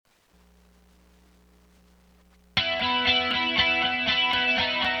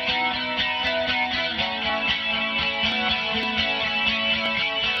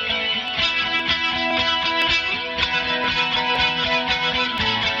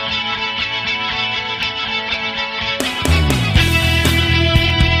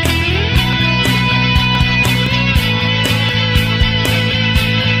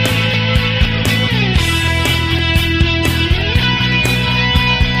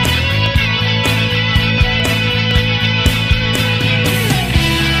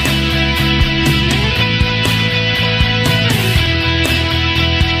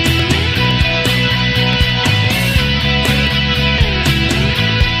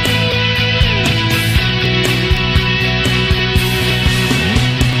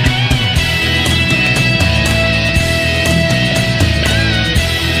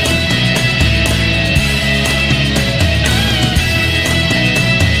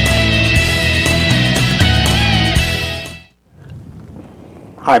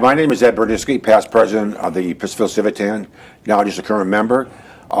Hi, my name is Ed Bernisky, past president of the Pittsfield Civitan, now just a current member.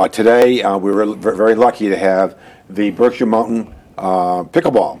 Today, we were very lucky to have the Berkshire Mountain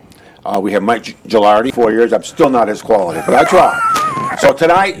pickleball. We have Mike Gilardi, 4 years. I'm still not his quality, but I try. So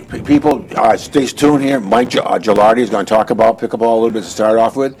tonight, people, stay tuned here. Mike Gilardi is going to talk about pickleball a little bit to start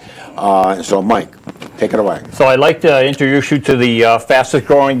off with. So Mike, take it away. So I'd like to introduce you to the fastest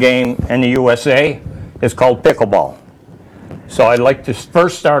growing game in the USA. It's called pickleball. So I'd like to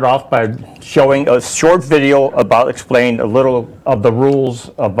first start off by showing a short video about explaining a little of the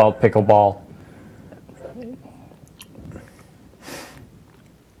rules about pickleball.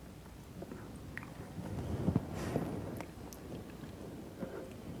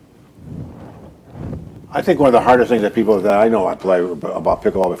 I think one of the hardest things that people that I know I play about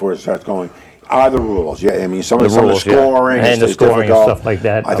pickleball before it starts going are the rules. Yeah, I mean some of the scoring and the scoring and stuff like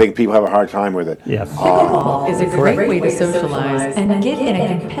that. I think people have a hard time with it. Yes. Pickleball is a great way to socialize and get in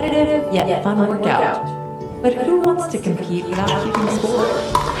a competitive yet fun workout. But who wants to compete without keeping score?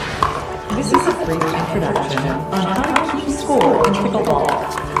 This is a brief introduction on how to keep score in pickleball.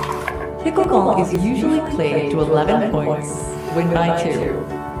 Pickleball is usually played to 11 points, win by 2.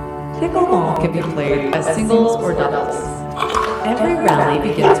 Pickleball can be played as singles or doubles. Every rally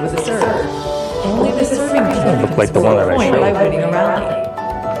begins with a serve. Only the serving team can score a point by winning a rally.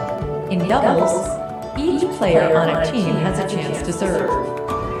 In doubles, each player on a team has a chance to serve.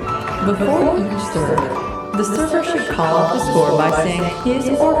 Before each serve, the server should call out the score by saying his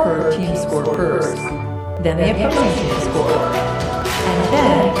or her team scored first, then the opposing team score, and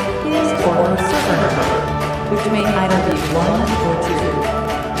then his or her server number, which may either be 1 or 2.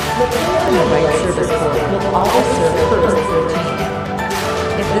 The player on the right service court will always serve first for the team.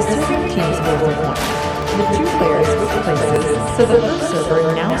 If the serving team scores a point, the two players switch places, so the first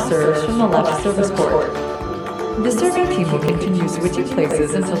server now serves from the left service court. The serving team will continue switching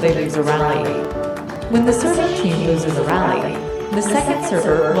places until they lose a rally. When the serving team loses a rally, the second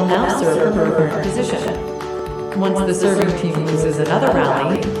server will now serve from her current position. Once the serving team loses another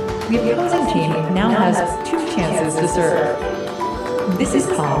rally, the opposing team now has 2 chances to serve. This is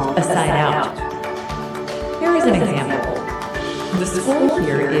called a side out. Here is an example. The score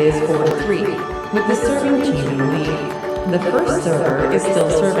here is 4-3, with the serving team in the lead. The first server is still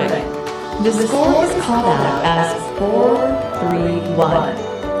serving. The score is called out as 4-3-1.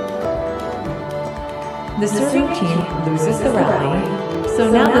 The serving team loses the rally, so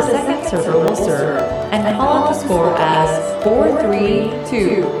now the second server will serve and call out the score as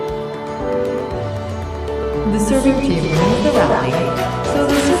 4-3-2. The serving team wins the rally, so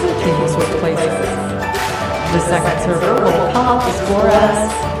the serving team will switch places. The second server will call out the score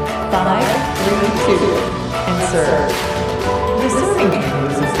as 5-3-2 and serve. The serving team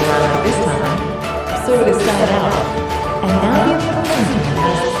loses the rally this time, so it is side out, and now the opposing team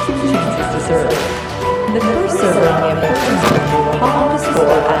has 2 chances to serve. The first server on the opposing team will call out the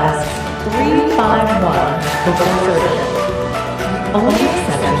score as 3-5-1 before serving. The only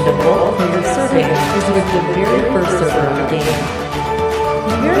exception to both players serving is with the very first server of the game.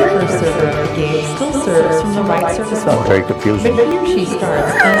 The very first server of the game still serves from the right service court, Very confusing. but he or she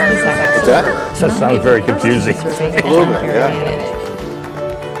starts as the second server. That sounds very confusing. A little bit, yeah.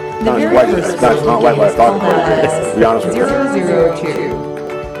 The very first server of the game is called as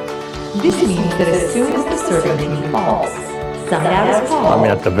 0-0-2. This means that as soon as the serving team falls, side out is called, I mean,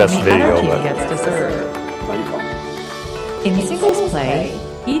 that's the best and video, other team but- gets to serve. In singles play,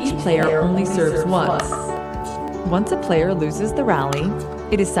 each player only serves once. Once a player loses the rally,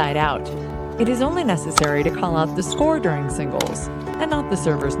 it is side out. It is only necessary to call out the score during singles, and not the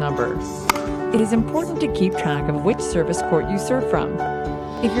server's number. It is important to keep track of which service court you serve from.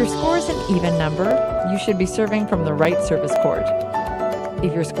 If your score is an even number, you should be serving from the right service court.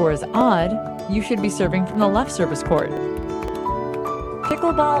 If your score is odd, you should be serving from the left service court.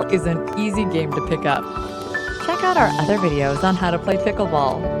 Pickleball is an easy game to pick up. Check out our other videos on how to play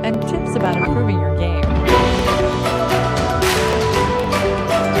pickleball and tips about improving your game.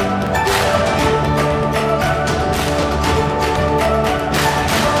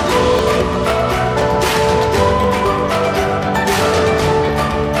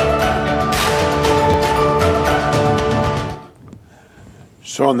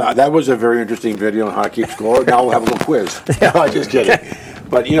 So now, that was a very interesting video on how to keep score. Now we'll have a little quiz. Just kidding.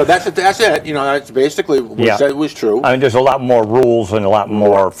 But that's it. That's basically what Yeah. said was true. I mean, there's a lot more rules and a lot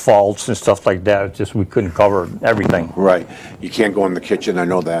more faults and stuff like that. It's just we couldn't cover everything. Right. You can't go in the kitchen. I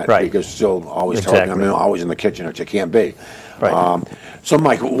know that. Right. Because still always Exactly. telling them I'm always in the kitchen, which I can't be. Right. So,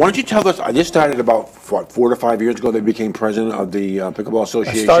 Mike, why don't you tell us? I just started about 4 to 5 years ago. They became president of the Pickleball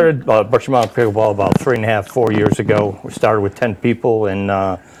Association. I started Berkshire Mountain Pickleball about 3.5, 4 years ago. We started with 10 people, and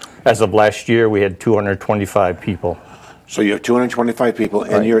as of last year, we had 225 people. So you have 225 people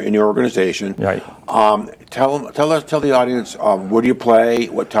in Right. your organization. Right. Tell the audience where do you play,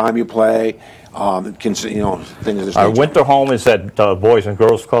 what time you play, things of this Our nature. winter home is at Boys and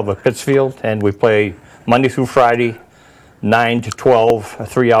Girls Club of Pittsfield, and we play Monday through Friday, 9 to 12, a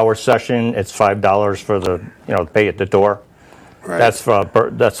 3-hour session. It's $5 for the pay at the door. Right. That's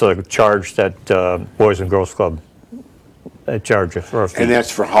a charge that Boys and Girls Club charge for a fee. And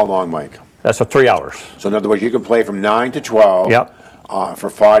that's for how long, Mike? That's for 3 hours. So in other words, you can play from 9 to 12. Yep. For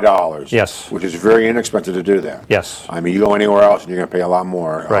 $5. Yes. Which is very inexpensive to do that. Yes. I mean, you go anywhere else and you're going to pay a lot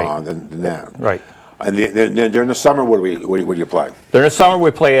more Right. than that. Right. And then during the summer, what do you play? During the summer,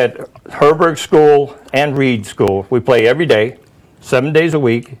 we play at Herberg School and Reed School. We play every day, 7 days a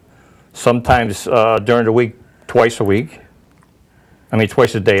week. Sometimes during the week, twice a week. I mean,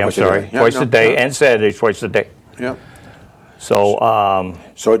 twice a day. Twice a day. Yeah, twice no, a day, yeah. and Saturday twice a day. Yeah. So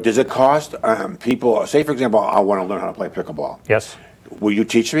So does it cost people? Say, for example, I want to learn how to play pickleball. yes, Will you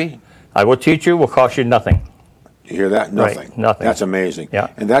teach me? I will teach you. Will cost you nothing. You hear that? Right, Nothing. nothing. That's amazing. Yeah.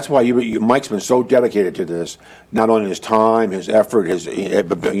 And that's why Mike's been so dedicated to this. Not only his time, his effort, his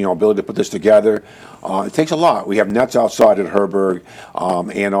ability to put this together. It takes a lot. We have nets outside at Herberg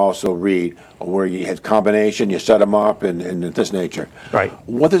and also Reed, where you had combination, you set them up, and this nature. Right.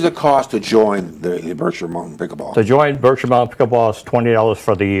 What does it cost to join the Berkshire Mountain Pickleball? To join Berkshire Mountain Pickleball is $20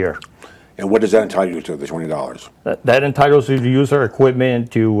 for the year. And what does that entitle you to? The $20. That entitles you to use our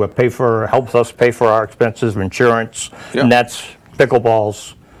equipment, to helps us pay for our expenses of insurance, Yeah. nets,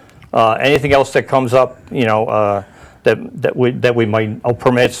 pickleballs, anything else that comes up, that we might,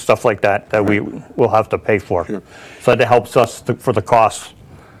 permits, stuff like that we will have to pay for. Sure. So that helps us for the costs,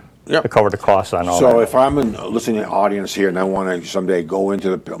 Yep. to cover the costs on all So that. if I'm a listening audience here and I want to someday go into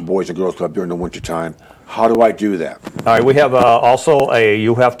the Boys and Girls Club during the winter time, how do I do that? All right, we have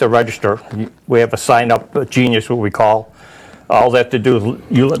you have to register. We have a sign-up genius, what we call. All they have to do is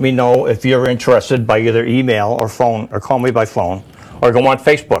you let me know if you're interested by either email or phone, or call me by phone, or go on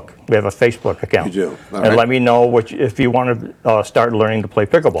Facebook. We have a Facebook account. You do? All And right. let me know if you want to start learning to play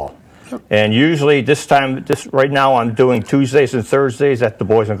pickleball. And usually right now I'm doing Tuesdays and Thursdays at the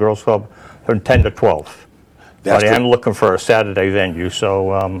Boys and Girls Club from 10 to 12. That's But I am the- looking for a Saturday venue,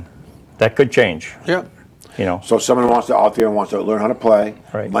 so that could change. Yeah. So if someone out there wants to learn how to play,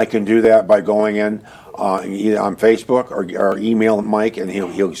 Right. Mike can do that by going in either on Facebook or email Mike, and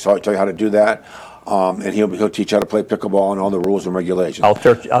he'll tell you how to do that. And he'll teach you how to play pickleball and all the rules and regulations.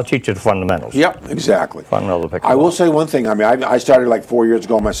 I'll teach you the fundamentals. Yep, exactly. Fundamental of pickleball. I will say one thing. I mean, I started like 4 years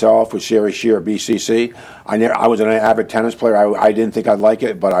ago myself with Sherry Shear at BCC. I was an avid tennis player. I didn't think I'd like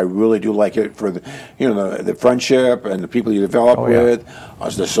it, but I really do like it for the friendship and the people you develop Oh, yeah. with,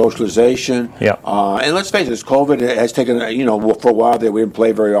 the socialization. Yeah. And let's face it, this COVID has taken for a while that we didn't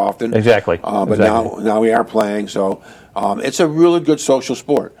play very often. Exactly. But Exactly. now we are playing, so it's a really good social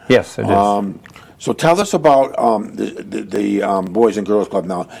sport. Yes, it is. So tell us about the Boys and Girls Club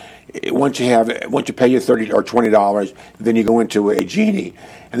now. Once you pay your $30 or $20, then you go into a genie.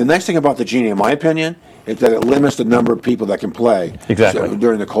 And the nice thing about the genie, in my opinion, is that it limits the number of people that can play Exactly.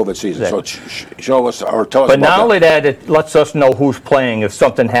 during the COVID season. Exactly. So show us or tell us But about not only that. that, it lets us know who's playing. If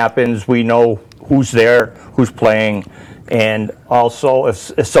something happens, we know who's there, who's playing, and also if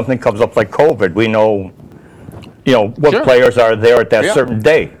something comes up like COVID, we know, what Sure. players are there at that Yeah. certain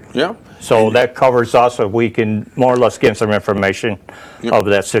day. Yeah. So that covers us, so we can more or less give some information of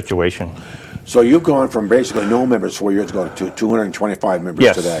that situation. So you've gone from basically no members 4 years ago to 225 members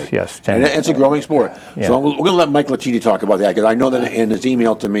Yes, today. yes, And 10. it's a growing sport. Yeah. So we're going to let Mike Latiti talk about that, because I know that in his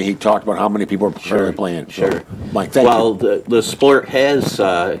email to me, he talked about how many people are currently playing. So, Sure. Mike, thank Well, you. the sport has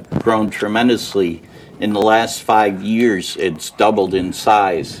grown tremendously. In the last 5 years, it's doubled in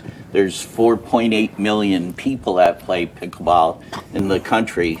size. There's 4.8 million people that play pickleball in the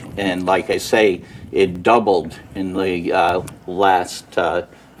country. And like I say, it doubled in the last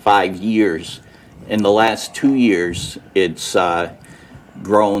 5 years. In the last 2 years, it's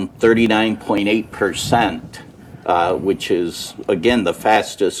grown 39.8%, which is, again, the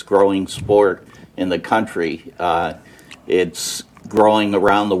fastest growing sport in the country. It's growing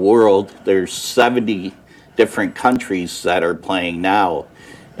around the world. There's 70 different countries that are playing now.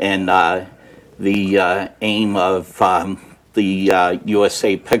 And the aim of the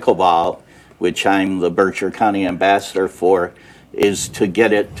USA Pickleball, which I'm the Berkshire County ambassador for, is to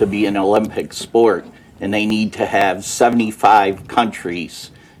get it to be an Olympic sport. And they need to have 75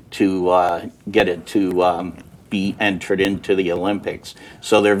 countries to get it to be entered into the Olympics.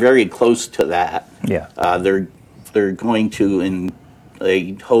 So they're very close to that. Yeah. They're going to, and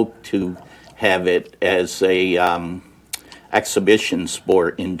they hope to have it as a exhibition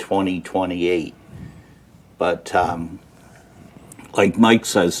sport in 2028. But like Mike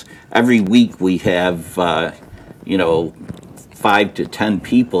says, every week we have 5 to 10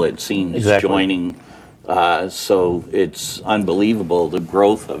 people, it seems, Exactly. joining. So it's unbelievable, the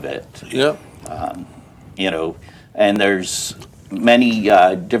growth of it. Yeah. And there's many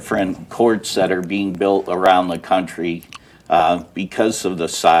different courts that are being built around the country because of the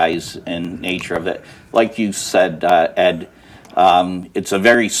size and nature of it. Like you said, Ed, it's a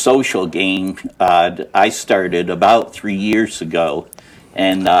very social game. I started about 3 years ago,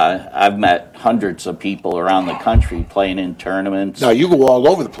 and I've met hundreds of people around the country playing in tournaments. Now, you go all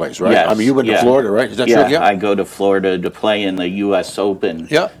over the place, right? Yes, I mean, you've been to yeah. Florida, right? Is that Yeah, true? I go to Florida to play in the U.S. Open,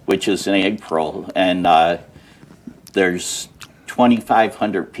 Yeah. which is in April, and there's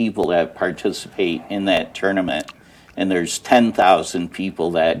 2,500 people that participate in that tournament, and there's 10,000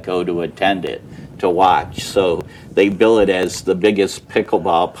 people that go to attend it to watch. So they bill it as the biggest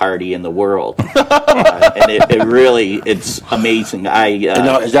pickleball party in the world, and it's amazing. And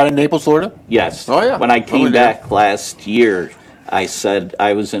now, is that in Naples, Florida? Yes. Oh, yeah. When I Oh, came yeah. back last year, I said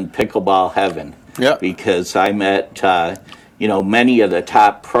I was in pickleball heaven. Yeah. Because I met, many of the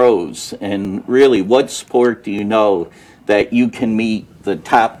top pros. And really, what sport do you know that you can meet the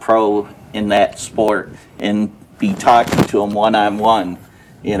top pro in that sport and be talking to them one-on-one?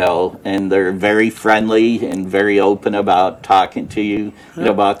 And they're very friendly and very open about talking to you,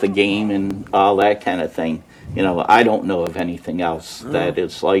 about the game and all that kind of thing. I don't know of anything else that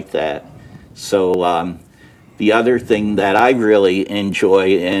is like that. So the other thing that I really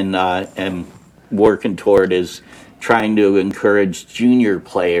enjoy and am working toward is trying to encourage junior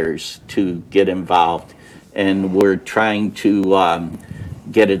players to get involved. And we're trying to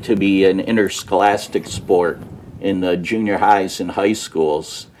get it to be an interscholastic sport in the junior highs and high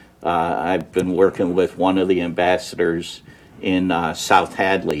schools. I've been working with one of the ambassadors in South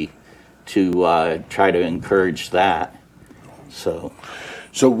Hadley to try to encourage that. So,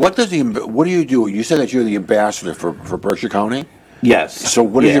 What do you do? You said that you're the ambassador for Berkshire County. yes. So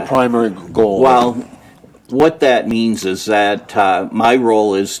what is your Yeah. primary goal? Well, what that means is that my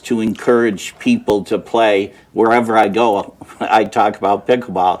role is to encourage people to play wherever I go. I talk about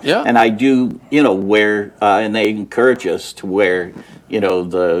pickleball, Yeah. and I do, wear, and they encourage us to wear,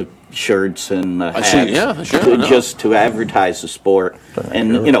 the shirts and the hats, see, yeah, sure, I know. just to advertise the sport.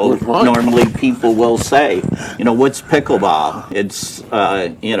 And Right. normally people will say, what's pickleball? It's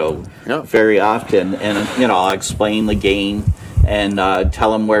Yeah. very often, and I'll explain the game and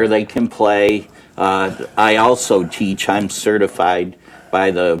tell them where they can play. I also teach. I'm certified by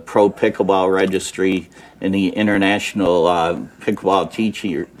the Pro Pickleball Registry and the International Pickleball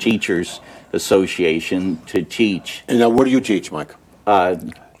Teachers Association to teach. And now, what do you teach, Mike?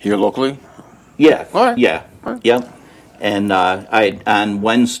 Here locally? Yeah, All right. yeah, All right. yep. And on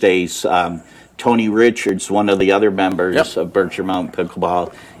Wednesdays, Tony Richards, one of the other members Yep. of Berkshire Mountain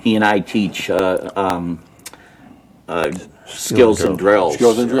Pickleball, he and I teach skills and drills.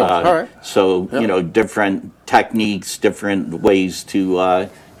 Skills and drills. All right. So, different techniques, different ways to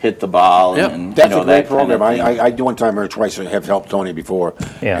hit the ball. Yep. And, That's a that great kind of program. thing. I do one time or twice have helped Tony before.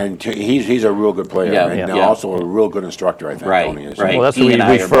 Yeah. And he's a real good player. Yeah, and yeah. also a real good instructor, I think, Right, Tony is. right. Well, that's He what and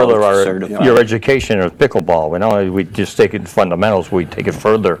we I are further both certified. your education of pickleball. We just take it fundamentals. We take it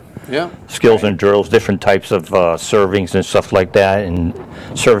further. Yeah. Skills and drills, different types of servings and stuff like that, and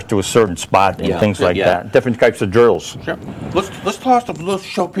serve to a certain spot and Yeah, things like yeah. that. Different types of drills. Sure. Let's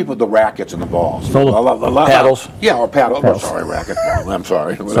show people the rackets and the balls. So the paddles? Yeah, or paddle. I'm Paddles. sorry, racket. Ball. I'm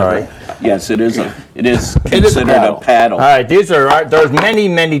sorry. Sorry. Yes, it is is a considered paddle. a paddle. All right, there's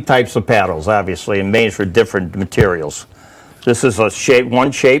many types of paddles, obviously, and made for different materials. This is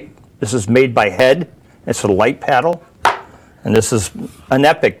one shape. This is made by Head. It's a light paddle. And this is an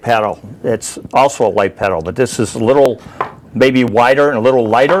Epic paddle. It's also a light paddle, but this is a little maybe wider and a little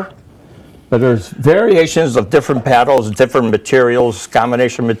lighter. But there's variations of different paddles, different materials,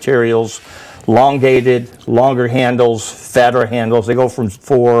 combination materials, elongated, longer handles, fatter handles. They go from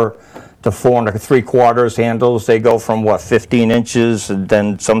 4 to 4 3/4 handles. They go from 15 inches, and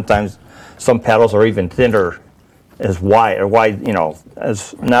then sometimes some paddles are even thinner, as wide,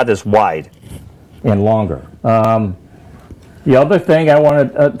 as not as wide and longer. The other thing I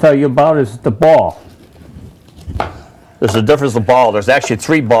want to tell you about is the ball. There's a difference of ball. There's actually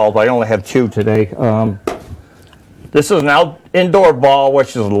 3 balls, but I only have 2 today. This is an indoor ball,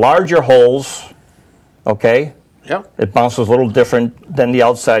 which is larger holes, okay? Yeah. It bounces a little different than the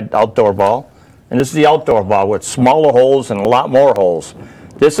outdoor ball. And this is the outdoor ball with smaller holes and a lot more holes.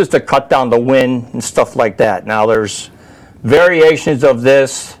 This is to cut down the wind and stuff like that. Now there's variations of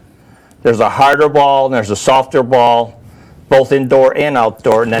this. There's a harder ball and there's a softer ball, both indoor and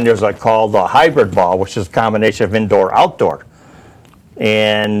outdoor. And then there's called a hybrid ball, which is a combination of indoor-outdoor.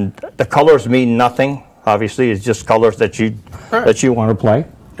 And the colors mean nothing. Obviously, it's just colors that you want to play.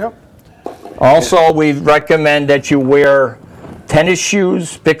 Yep. Also, we recommend that you wear tennis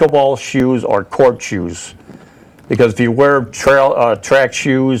shoes, pickleball shoes, or court shoes. Because if you wear track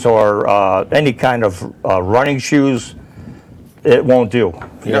shoes or any kind of running shoes, it won't do.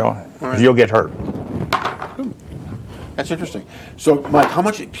 You know, Right. you'll get hurt. That's interesting. So, Mike, how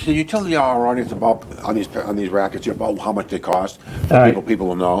much can you tell our audience about on these rackets about how much they cost? So All right. people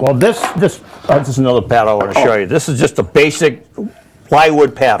will know. Well, this is another paddle I want to show you. This is just a basic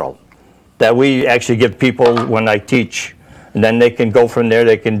plywood paddle that we actually give people when I teach, and then they can go from there.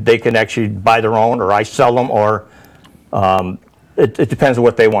 They can actually buy their own, or I sell them, or it depends on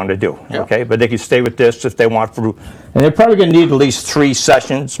what they want to do. Yeah. Okay, but they can stay with this if they want and they're probably going to need at least 3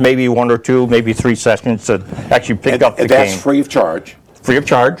 sessions, maybe 1 or 2, maybe 3 sessions to actually pick up the that's game. free of charge. Free of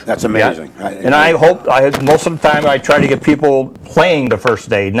charge. That's amazing. Yeah. And I hope, most of the time I try to get people playing the first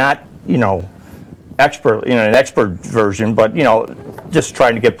day, not, expert, an expert version, but, just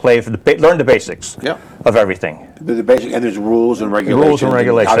trying to get play learn the basics Yeah. of everything. The basic, and there's rules and The regulations. rules and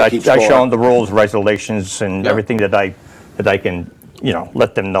regulations. how to keep I score. show them the rules, regulations, and Yeah. everything that I can,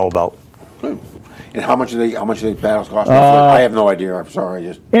 let them know about. And how much do they paddles cost? I have no idea. I'm sorry.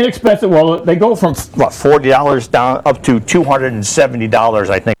 Just Inexpensive. Well, they go from $40 down up to $270,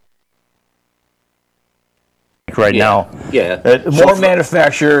 I think, right now. Yeah. The more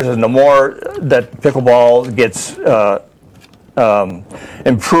manufacturers and the more that pickleball gets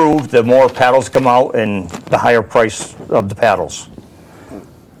improved, the more paddles come out and the higher price of the paddles.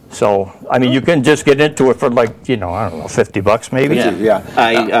 So, I mean, you can just get into it for I don't know, $50 maybe.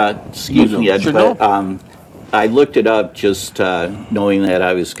 Yeah. Excuse me, Ed, should but know. I looked it up just knowing that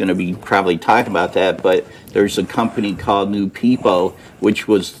I was going to be probably talking about that, but there's a company called New People, which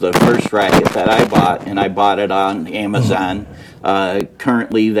was the first racket that I bought, and I bought it on Amazon.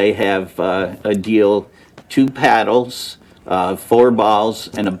 Currently, they have a deal, 2 paddles, 4 balls,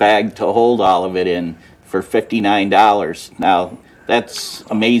 and a bag to hold all of it in for $59. Now, that's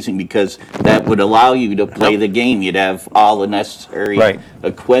amazing because that would allow you to play the game. You'd have all the necessary Right.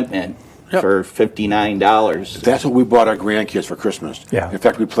 equipment for $59. That's what we bought our grandkids for Christmas. Yeah. In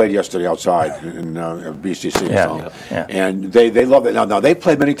fact, we played yesterday outside in BCC. Yeah, So. yeah. And they love it. Now, they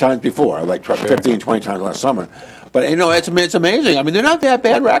played many times before, like 15, 20 times last summer. But, it's amazing. I mean, they're not that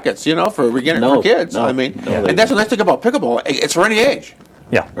bad rackets, for beginners, No, for kids. no, I mean, no, and that's the nice thing about pickleball. It's for any age.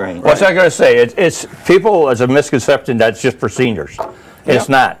 Yeah. Right. What's I going to say? It's people as a misconception that's just for seniors. It's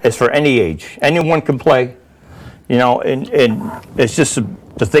not. It's for any age. Anyone can play. And it's just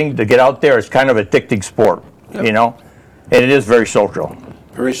the thing to get out there. It's kind of an addicting sport. And it is very social.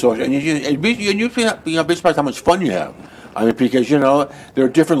 Very social. And you'd be surprised how much fun you have. I mean, because, there are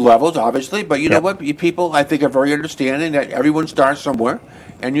different levels, obviously, but you know what? People, I think, are very understanding that everyone starts somewhere,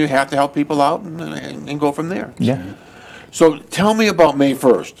 and you have to help people out and go from there. Yeah. So tell me about May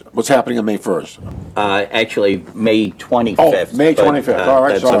 1st. What's happening on May 1st? Actually, May 25th. Oh, May but, 25th. All right,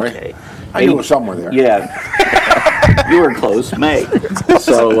 that's sorry. okay. I knew it was somewhere there. Yeah. You were close, May.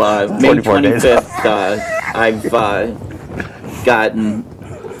 So, May 44 days. 25th, I've gotten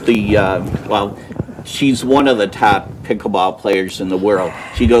the, she's one of the top pickleball players in the world.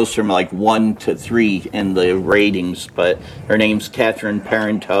 She goes from 1 to 3 in the ratings, but her name's Catherine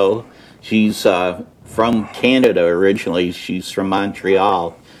Parenteau. She's from Canada originally. She's from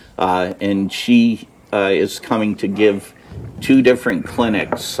Montreal. And she is coming to give 2 different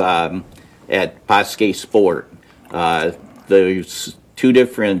clinics at Bosque Sport. There's 2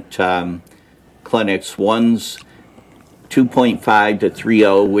 different clinics. One's 2.5 to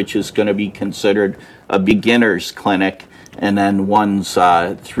 3.0, which is going to be considered a beginner's clinic, and then one's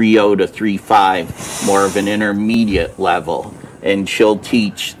 3.0 to 3.5, more of an intermediate level. And she'll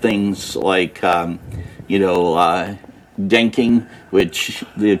teach things like, dinking, which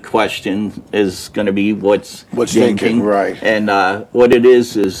the question is going to be what's dinking, right. And what it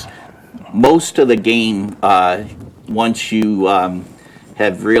is most of the game, once you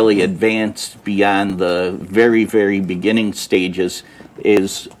have really advanced beyond the very, very beginning stages,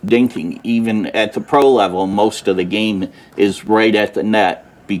 is dinking. Even at the pro level, most of the game is right at the net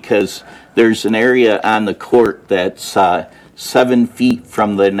because there's an area on the court that's 7 feet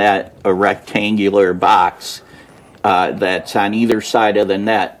from the net, a rectangular box that's on either side of the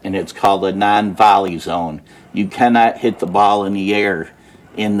net, and it's called a non-volley zone. You cannot hit the ball in the air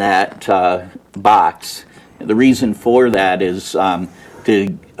in that box. The reason for that is to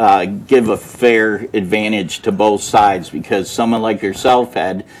give a fair advantage to both sides, because someone like yourself,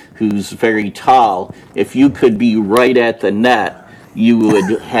 Ed, who's very tall, if you could be right at the net, you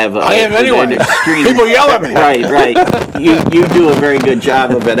would have I am anyway. an extreme. People yell at me. Right. You do a very good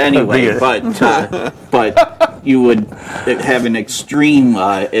job of it anyway, but you would have an extreme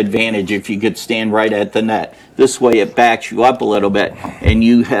advantage if you could stand right at the net. This way, it backs you up a little bit, and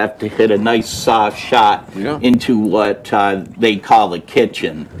you have to hit a nice soft shot Yeah. into what they call the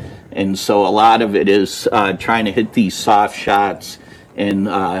kitchen. And so a lot of it is trying to hit these soft shots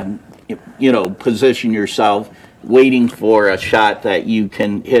and position yourself, waiting for a shot that you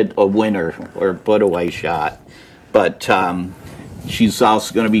can hit a winner or put away shot. But she's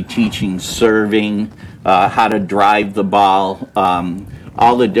also going to be teaching serving, how to drive the ball,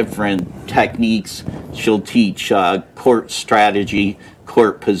 all the different techniques. She'll teach court strategy,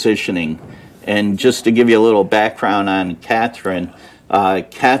 court positioning. And just to give you a little background on Catherine,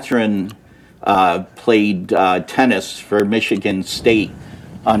 Catherine played tennis for Michigan State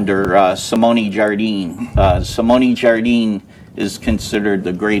under Simone Jardine. Simone Jardine is considered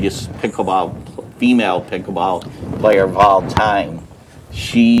the greatest female pickleball player of all time.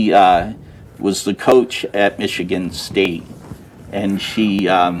 She was the coach at Michigan State, and she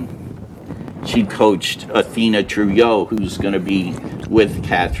coached Athena Trujillo, who's going to be with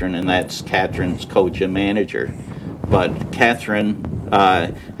Catherine, and that's Catherine's coach and manager. But Catherine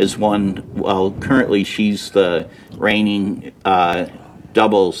has won, currently she's the reigning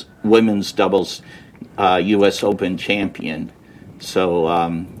women's doubles U.S. Open champion. So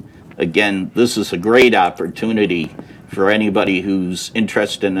again, this is a great opportunity for anybody who's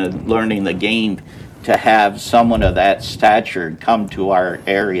interested in learning the game. To have someone of that stature come to our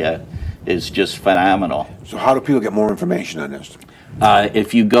area is just phenomenal. So how do people get more information on this?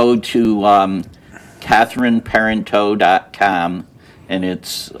 If you go to CatherineParento.com, and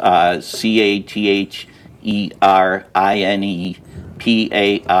it's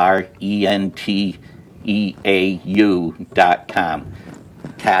CatherineParenteau.com.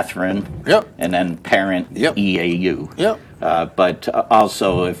 Catherine, Yep. and then Parent, Yep. EAU. Yep. But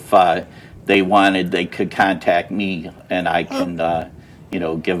also, if they wanted, they could contact me, and I can,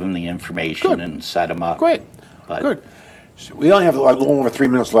 give them the information Good. and set them up. Great. But, Good. So we only have a little over 3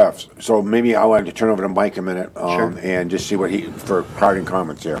 minutes left, so maybe I wanted to turn over to Mike a minute Sure. and just see what for parting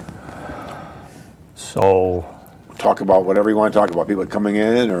comments here. So, Talk about whatever you want to talk about, people coming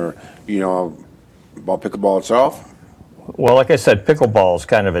in or, about pickleball itself. well, like I said, pickleball is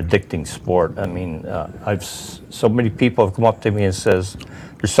kind of addicting sport. I mean, so many people have come up to me and says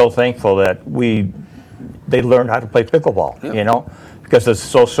they're so thankful that they learned how to play pickleball, because it's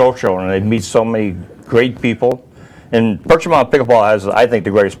so social and they meet so many great people. And Percheron Pickleball has, I think,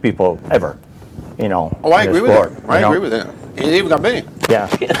 the greatest people ever. Oh, I in the agree with sport, that. I agree with that. It even got me. Yeah.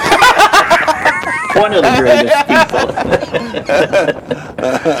 one of the greatest people.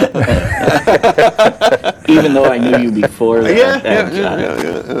 Even though I knew you before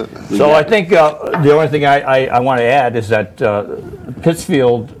that. So I think the only thing I want to add is that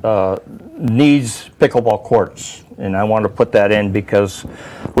Pittsfield needs pickleball courts, and I want to put that in because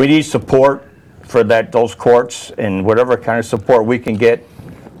we need support for those courts, and whatever kind of support we can get,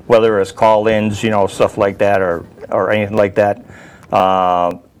 whether it's call-ins, stuff like that, or anything like that.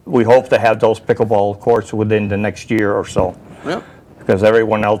 We hope to have those pickleball courts within the next year or so. Yep. Because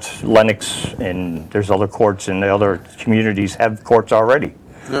everyone else, Lennox, and there's other courts in the other communities have courts already.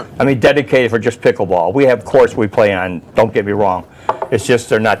 Yeah. I mean, dedicated for just pickleball. We have courts we play on, don't get me wrong. It's just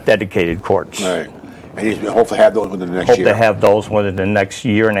they're not dedicated courts. Right. And you hopefully have those within the next Hope year. to have those within the next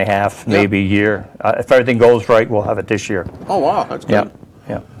year and a half, maybe a year. If everything goes right, we'll have it this year. Oh, wow. That's good.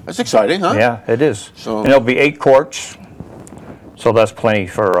 Yeah, That's exciting, huh? yeah, it is. So- And there'll be 8 courts, so that's plenty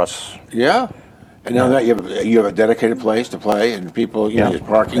for us. Yeah. And now that you have a dedicated place to play, and people, Yeah, there's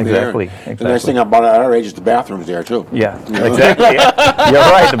parking exactly, there. The nice exactly. thing about our age is the bathrooms there too. Yeah, exactly. Yeah. You're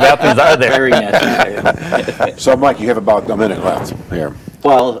right, the bathrooms are there. Very necessary. So, Mike, you have about a minute left here.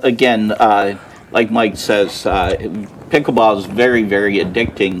 Well, again, like Mike says, pickleball is very, very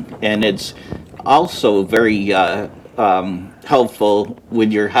addicting, and it's also very helpful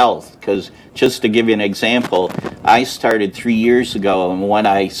with your health. Because just to give you an example, I started 3 years ago, and when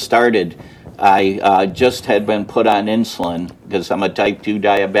I started, I just had been put on insulin because I'm a type 2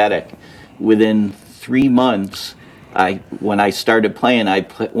 diabetic. Within 3 months, when I started playing, I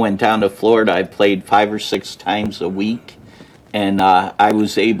went down to Florida. I played 5 or 6 times a week, and I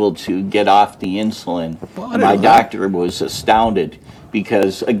was able to get off the insulin. And my doctor was astounded.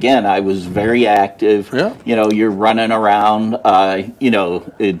 because again, I was very active. Yeah. You know, you're running around. You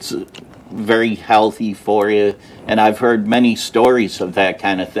know, it's very healthy for you, and I've heard many stories of that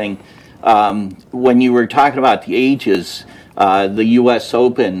kind of thing. When you were talking about the ages, the U.S.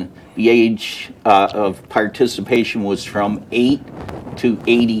 Open, the age of participation was from 8 to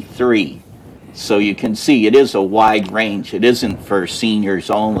 83. So you can see it is a wide range. It isn't for seniors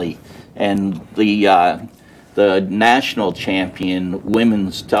only. And the national champion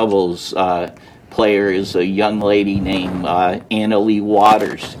women's doubles player is a young lady named Anna Lee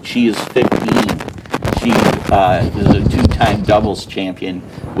Waters. She is 15. She is a two-time doubles champion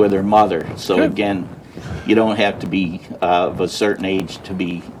with her mother. So again, you don't have to be of a certain age to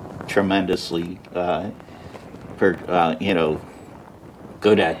be tremendously, you know,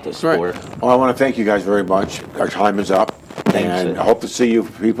 good at the sport. Well, I want to thank you guys very much. Our time is up. And I hope to see you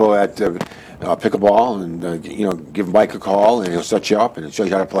people at pickleball, and you know, give Mike a call, and he'll set you up and he'll show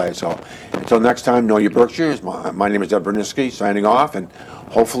you how to play. So until next time, know your Berkshires. My name is Deb Berniski, signing off, and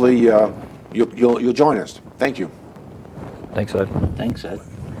hopefully you'll join us. Thank you. Thanks, Ed. Thanks, Ed.